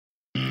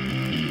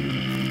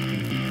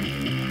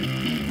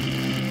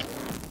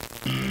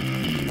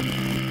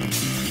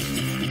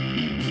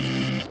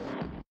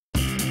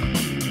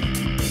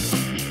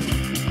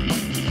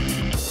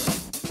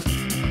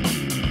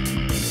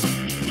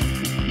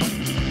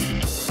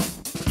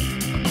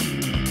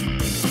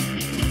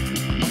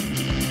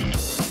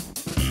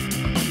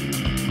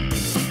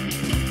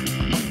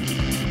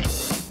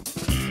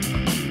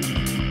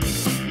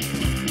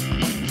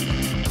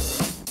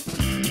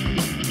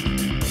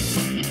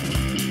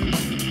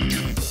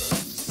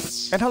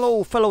And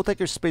hello fellow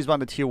tankers, Space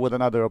Bandit here with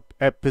another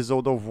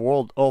episode of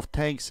World of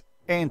Tanks,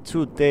 and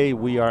today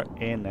we are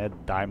in a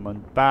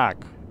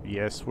Diamondback.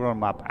 Yes, we're on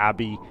map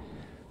Abbey.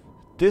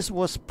 This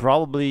was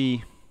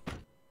probably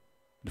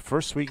the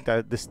first week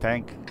that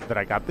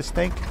I got this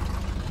tank,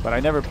 but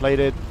I never played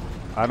it.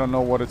 I don't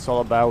know what it's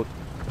all about.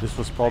 This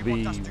was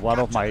probably one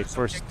of my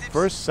first,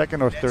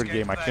 second or third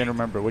game. I can't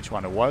remember which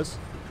one it was.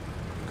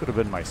 Could have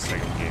been my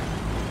second game.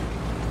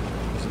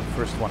 It was the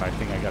first one I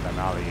think I got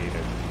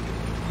annihilated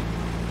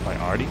by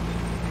Artie,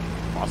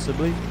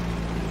 possibly.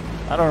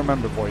 I don't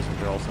remember, boys and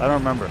girls. I don't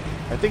remember.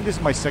 I think this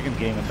is my second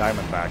game in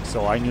Diamondback,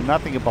 so I knew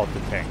nothing about the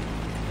tank.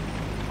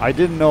 I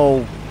didn't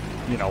know,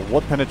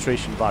 what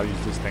penetration values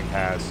this thing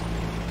has.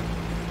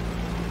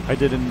 I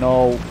didn't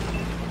know,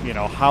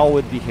 how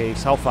it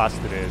behaves, how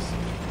fast it is.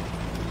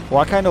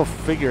 Well, I kind of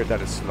figured that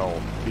it's slow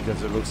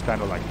because it looks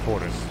kind of like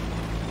tortoise.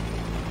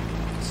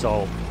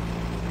 So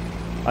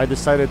I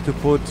decided to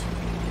put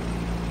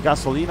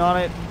gasoline on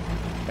it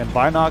and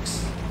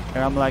binocs.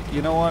 And I'm like,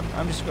 you know what?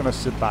 I'm just gonna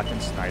sit back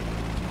and snipe.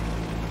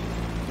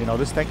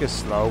 This tank is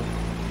slow,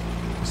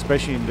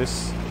 especially in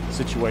this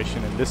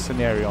situation, in this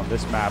scenario, on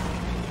this map.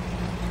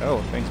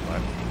 Oh, thanks, bud.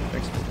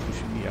 Thanks for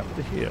pushing me up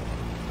the hill.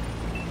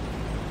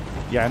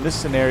 Yeah, in this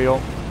scenario,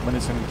 when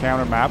it's an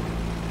encounter map,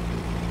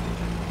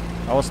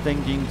 I was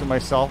thinking to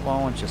myself,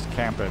 oh, and just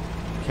camp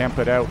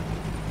it out.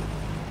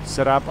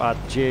 Set up at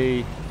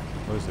J7?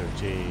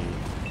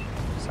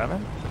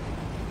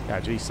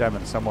 Yeah,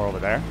 J7, somewhere over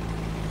there.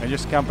 And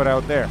just camp it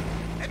out there.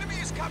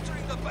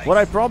 What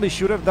I probably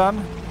should have done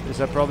is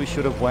I probably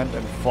should have went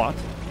and fought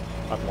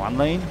at one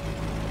lane.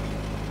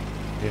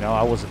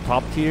 I was a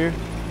top tier.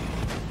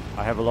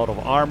 I have a lot of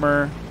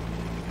armor,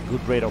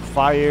 good rate of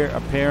fire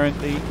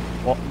apparently.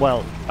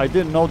 Well, I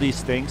didn't know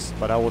these things,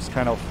 but I was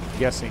kind of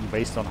guessing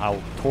based on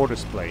how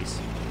Tortoise plays.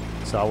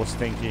 So I was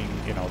thinking,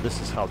 this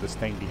is how this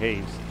thing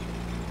behaves.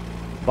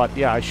 But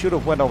yeah, I should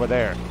have went over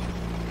there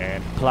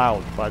and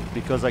plowed, but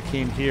because I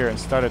came here and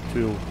started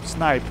to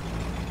snipe,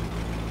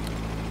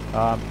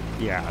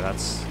 yeah,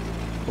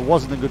 it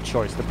wasn't a good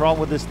choice. The problem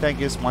with this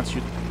tank is once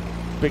you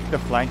pick the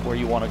flank where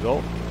you want to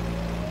go,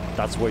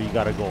 that's where you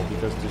gotta go,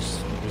 because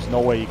there's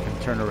no way you can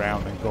turn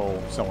around and go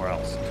somewhere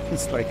else.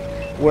 It's like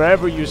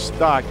wherever you're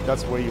stuck,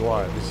 that's where you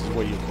are. This is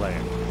where you're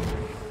playing.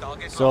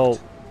 So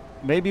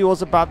maybe it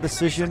was a bad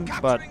decision,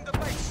 but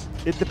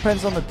it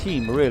depends on the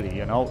team,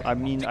 really. I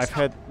mean, I've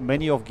had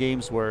many of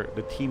games where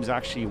the teams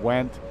actually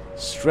went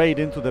straight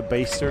into the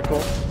base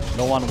circle.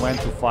 No one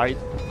went to fight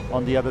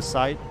on the other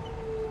side.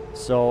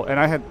 So, and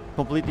I had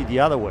completely the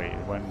other way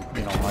when,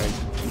 my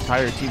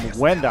entire team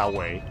went that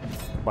way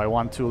by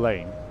 1-2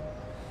 lane.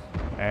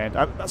 And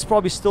that's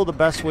probably still the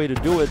best way to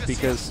do it,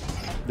 because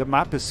the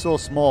map is so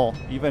small.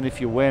 Even if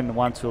you win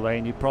 1-2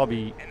 lane,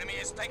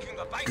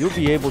 you'll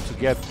be able to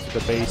get to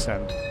the base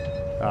and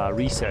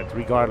reset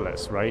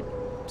regardless, right?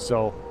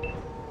 So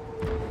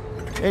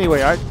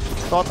anyway, I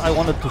thought I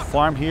wanted to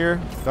farm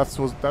here. That's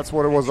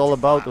what it was all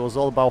about. It was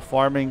all about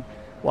farming.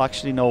 Well,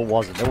 actually, no, it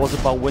wasn't. It was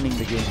about winning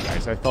the game,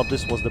 guys. I thought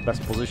this was the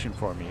best position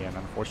for me, and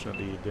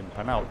unfortunately, it didn't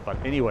pan out. But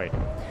anyway,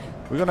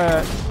 we're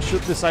gonna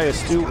shoot this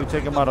IS-2. We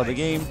take him out of the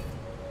game.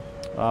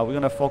 We're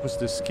gonna focus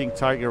this King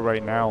Tiger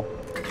right now,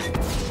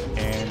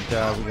 and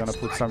we're gonna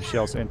put some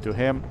shells into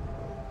him.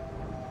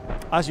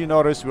 As you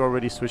notice, we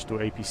already switched to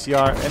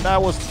APCR, and that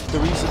was the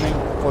reasoning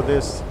for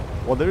this.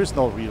 Well, there is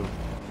no real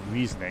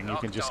reasoning. You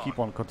can just keep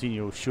on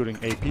continue shooting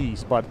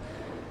APs, but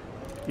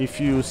if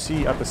you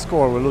see at the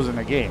score, we're losing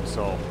the game.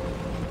 So,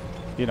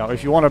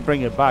 if you want to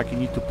bring it back, you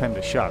need to pen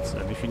the shots,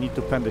 and if you need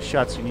to pen the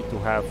shots, you need to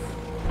have,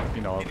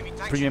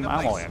 premium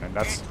ammo in, and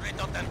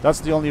that's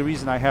the only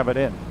reason I have it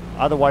in.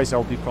 Otherwise,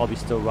 I'll be probably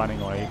still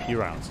running on AP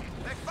rounds.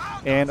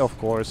 And of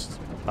course,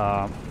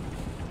 our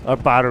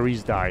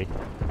batteries died.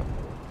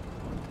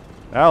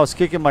 I was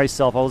kicking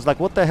myself. I was like,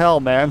 what the hell,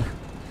 man?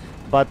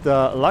 But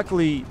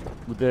luckily,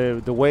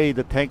 the way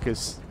the tank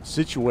is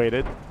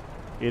situated,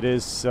 it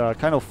is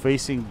kind of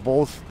facing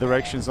both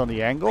directions on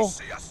the angle.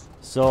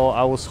 So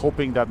I was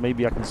hoping that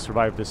maybe I can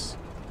survive this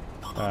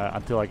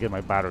until I get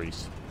my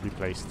batteries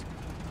replaced.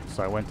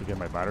 So I went to get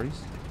my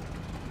batteries.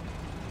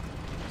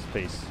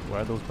 Space,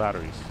 where are those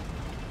batteries?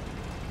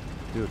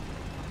 Dude,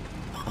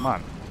 come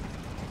on.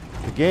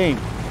 The game.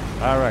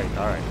 All right.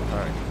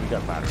 We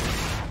got batteries.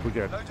 We're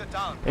good.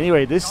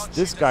 Anyway,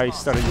 this guy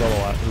started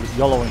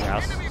yellowing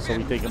us, so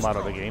we take him out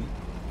of the game.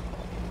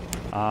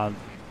 That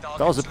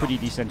was a pretty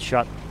decent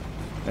shot.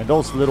 And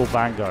those little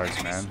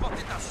vanguards, man.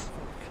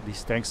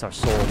 These tanks are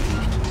so OP.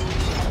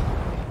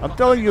 I'm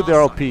telling you,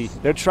 they're OP.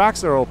 Their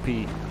tracks are OP.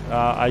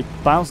 I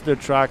bounced their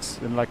tracks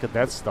in like a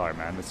Death Star,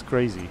 man. It's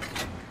crazy.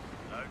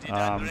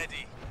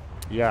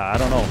 Yeah, I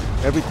don't know.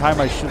 Every time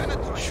I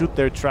shoot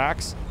their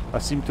tracks, I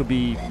seem to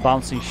be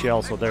bouncing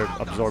shells, so they're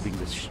absorbing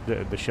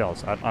the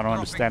shells. I don't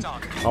understand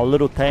how a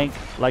little tank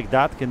like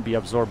that can be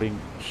absorbing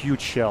huge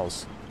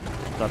shells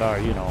that are,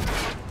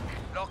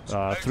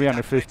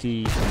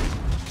 350 to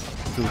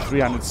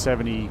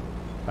 370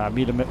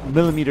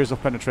 millimeters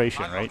of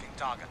penetration, right?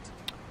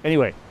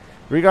 Anyway,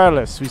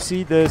 regardless, we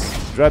see this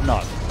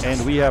Dreadnought.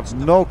 and we have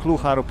no clue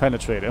how to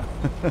penetrate him.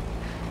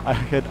 I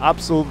had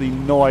absolutely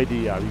no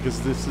idea,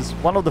 because this is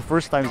one of the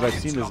first times I've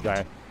seen this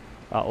guy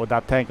or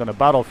that tank on a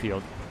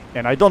battlefield,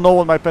 and I don't know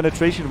what my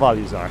penetration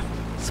values are,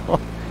 so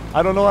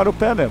I don't know how to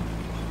pen him,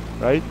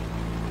 right?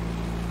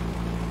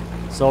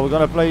 So we're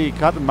gonna play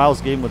cat and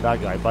mouse game with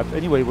that guy. But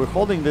anyway, we're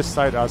holding this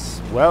side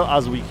as well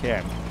as we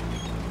can,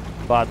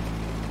 but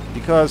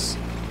because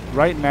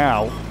right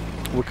now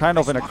we're kind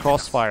of in a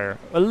crossfire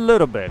a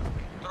little bit,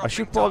 I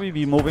should probably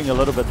be moving a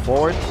little bit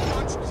forward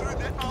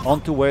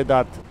onto where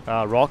that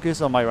rock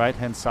is on my right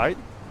hand side.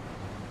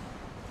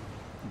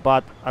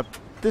 But at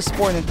this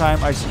point in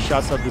time, I see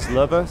shots at this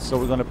lever, so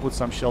we're gonna put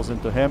some shells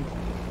into him.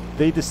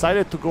 They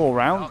decided to go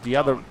around the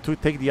other, to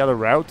take the other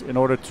route in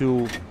order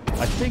to,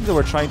 I think they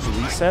were trying to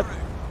reset.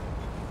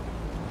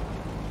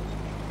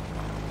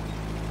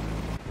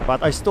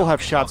 But I still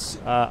have shots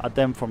at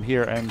them from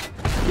here, and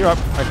here I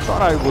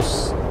thought I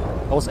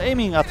was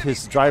aiming at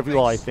his drive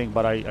wheel, I think,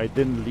 but I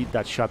didn't lead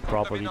that shot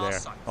properly there.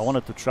 I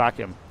wanted to track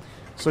him.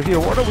 So here,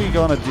 what are we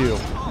gonna do?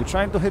 We're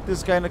trying to hit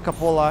this guy in the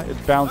cupola,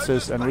 it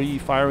bounces, and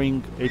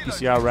re-firing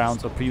APCR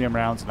rounds or premium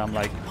rounds, and I'm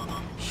like,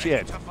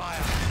 shit.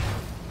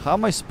 How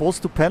am I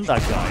supposed to pen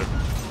that guy?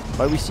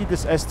 But we see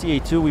this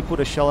STA2, we put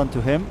a shell into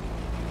him.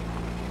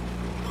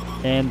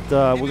 And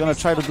we're gonna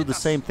try to do the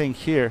same thing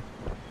here.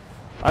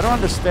 I don't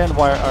understand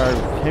why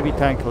our heavy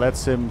tank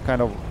lets him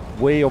kind of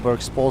way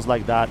overexposed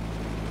like that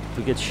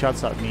to get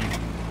shots at me.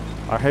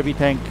 Our heavy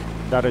tank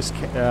that is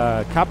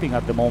capping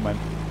at the moment,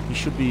 he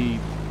should be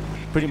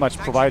pretty much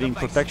providing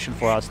protection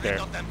for us there,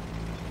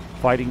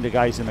 fighting the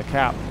guys in the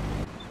cap.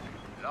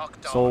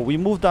 So we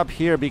moved up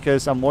here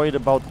because I'm worried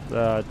about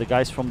the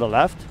guys from the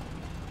left.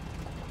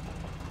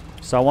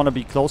 So I want to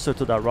be closer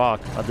to that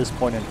rock at this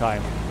point in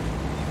time.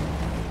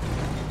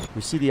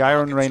 We see the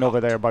Iron Rain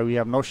over there, but we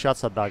have no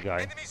shots at that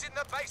guy.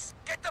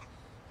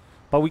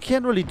 But we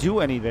can't really do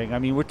anything. I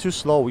mean, we're too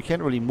slow. We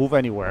can't really move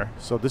anywhere.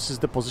 So this is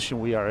the position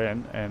we are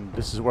in, and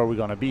this is where we're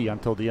going to be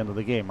until the end of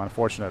the game,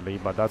 unfortunately.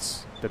 But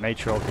that's the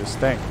nature of this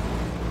thing.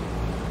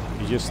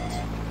 You just,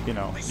 you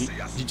know,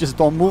 you just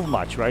don't move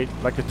much, right?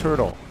 Like a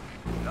turtle.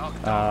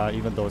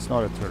 Even though it's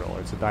not a turtle,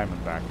 it's a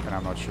Diamondback, and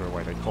I'm not sure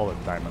why they call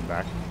it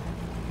Diamondback.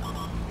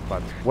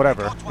 But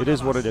whatever, it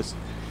is what it is.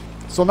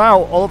 So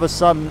now, all of a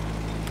sudden,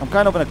 I'm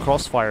kind of in a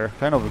crossfire,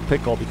 kind of a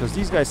pickle, because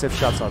these guys have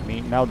shots at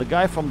me. Now the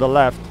guy from the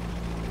left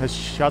has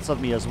shots at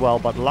me as well,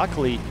 but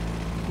luckily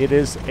it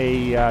is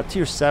a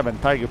tier 7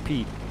 Tiger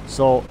P.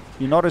 So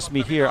you notice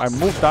me here, I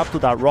moved up to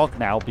that rock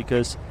now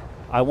because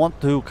I want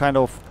to kind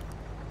of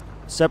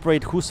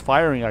separate who's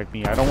firing at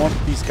me. I don't want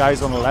these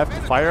guys on the left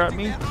to fire at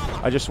me.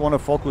 I just want to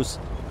focus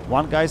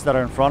one guys that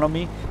are in front of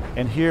me,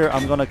 and here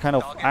I'm gonna kind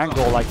of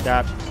angle like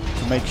that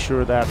to make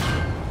sure that,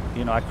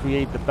 you know, I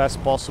create the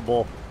best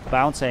possible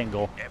bounce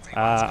angle.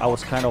 I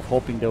was kind of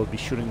hoping they would be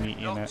shooting me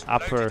in an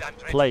upper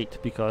plate,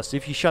 because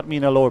if he shot me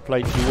in a lower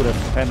plate, he would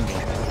have penned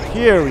me.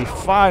 Here we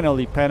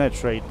finally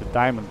penetrate the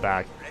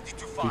Diamondback.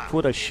 We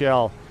put a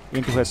shell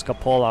into his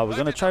cupola. We're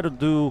gonna try to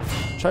do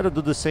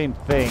the same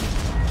thing,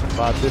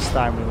 but this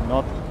time we were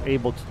not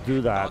able to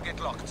do that.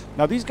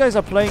 Now these guys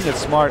are playing it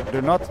smart.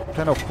 They're not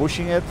kind of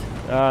pushing it.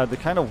 They're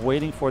kind of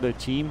waiting for their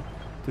team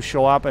to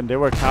show up, and they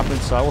were capping,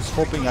 so I was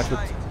hoping I could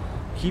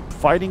keep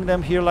fighting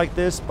them here like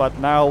this, but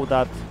now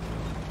that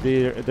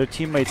their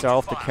teammates are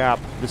off the cap,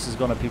 this is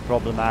going to be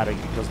problematic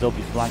because they'll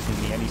be flanking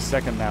me any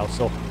second now.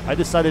 So I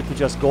decided to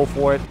just go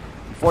for it.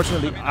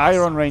 Unfortunately,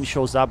 Iron Rain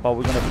shows up, but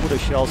we're going to put the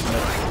shells in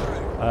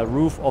the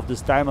roof of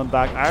this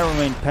Diamondback. Iron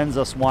Rain pens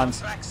us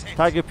once.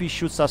 Tiger P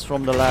shoots us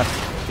from the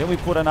left. Then we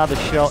put another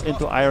shell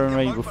into Iron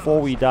Rain before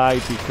we die,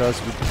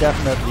 because we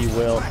definitely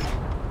will.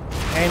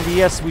 And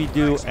yes, we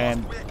do.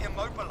 And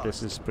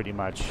this is pretty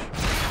much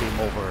game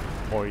over,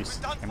 boys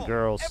and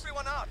girls.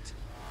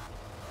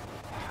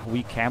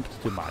 We camped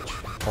too much,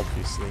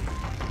 obviously.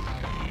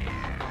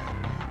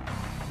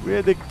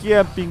 We're the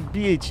camping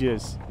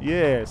bitches.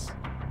 Yes.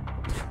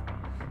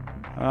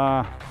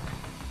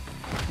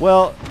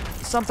 Well,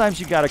 sometimes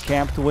you gotta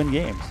camp to win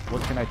games.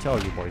 What can I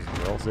tell you, boys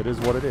and girls? It is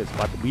what it is.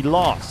 But we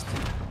lost,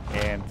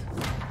 and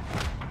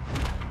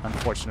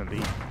unfortunately,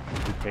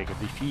 we take a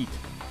defeat.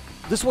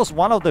 This was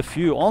one of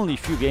the only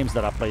few games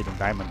that I played in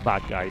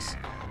Diamondback, guys.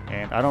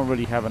 And I don't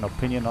really have an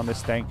opinion on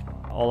this tank.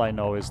 All I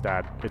know is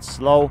that it's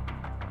slow,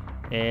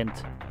 and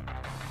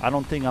I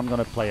don't think I'm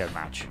gonna play a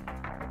match.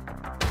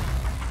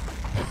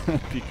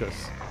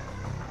 Because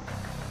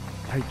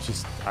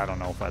I don't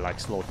know if I like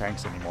slow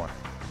tanks anymore.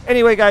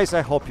 Anyway, guys,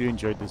 I hope you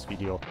enjoyed this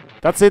video.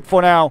 That's it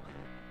for now.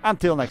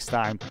 Until next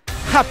time,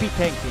 happy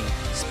tanking,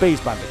 Space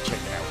Bandit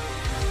Chicken.